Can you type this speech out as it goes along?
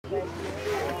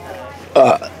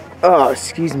Oh,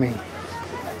 excuse me.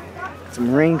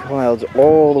 Some rain clouds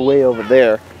all the way over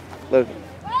there. Look,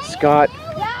 Scott,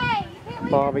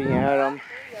 Bobby, Adam.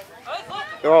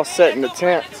 They're all setting up the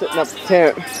tent.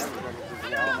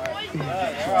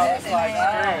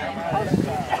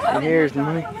 And here's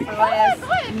Mikey.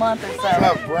 Last month or so. What's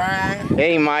up, Brian?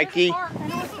 Hey, Mikey.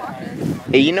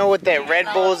 Hey, you know what that Red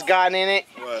Bull's got in it?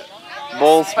 What?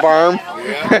 Bull sperm.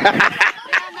 Yeah.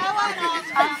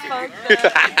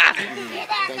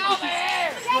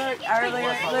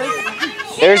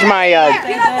 Here's my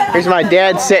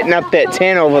dad setting up that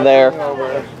tent over there.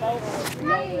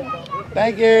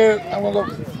 Thank you. I'm gonna go.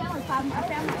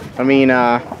 I mean,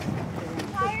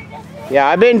 yeah,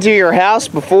 I've been to your house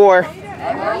before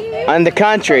on the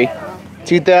country,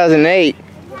 2008.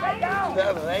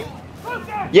 2008?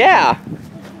 Yeah,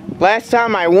 last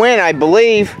time I went, I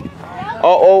believe.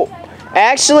 Oh,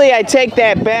 actually, I take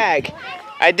that back.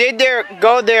 I did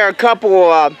go there a couple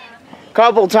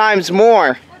times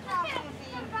more.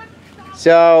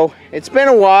 So it's been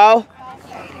a while.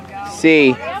 Let's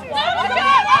see,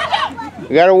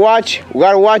 we gotta watch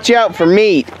out for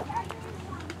meat.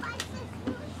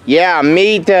 Yeah,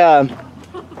 meat.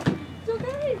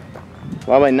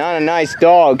 Well, not a nice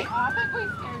dog.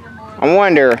 I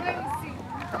wonder.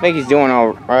 I think he's doing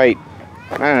all right.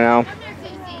 I don't know.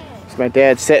 It's my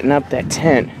dad setting up that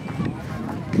tent.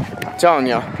 I'm telling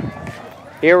you.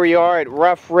 Here we are at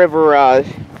Rough River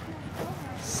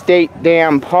State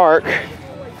Dam Park.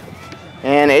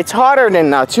 And it's hotter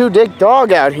than a two-dick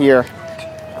dog out here.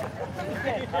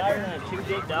 Higher than a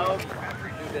two-dick dog?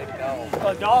 Two-dick dog.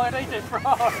 A dog, I think that's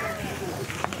frog.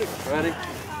 Ready?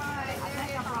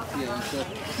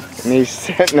 And he's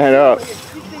setting that up.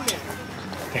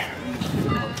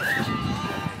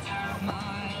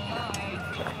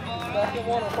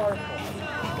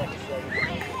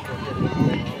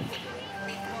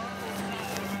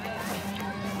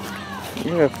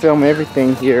 I'm gonna film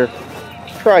everything here.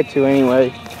 Try to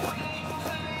anyway.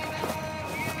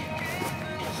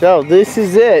 So this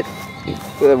is it.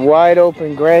 The wide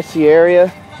open grassy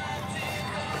area.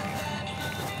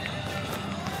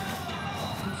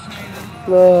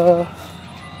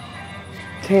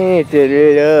 Tainted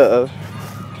it up.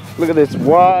 Look at this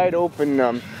wide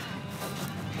open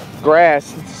grass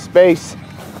space.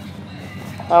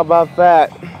 How about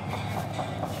that?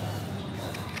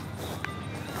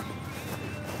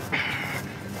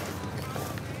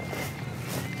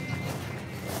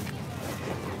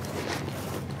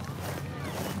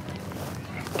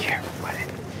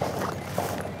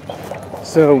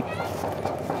 So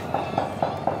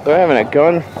they're having a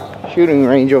gun shooting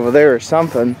range over there or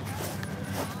something.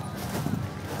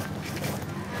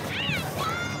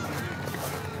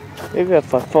 Maybe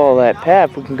if I follow that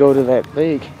path, we can go to that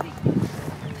lake.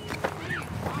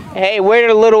 Hey, where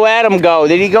did little Adam go?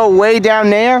 Did he go way down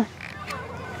there?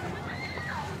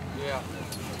 Yeah.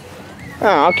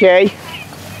 Oh, okay.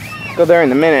 Go there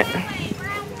in a minute. Put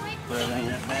everything in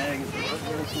that bag.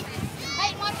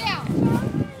 Hey, watch out!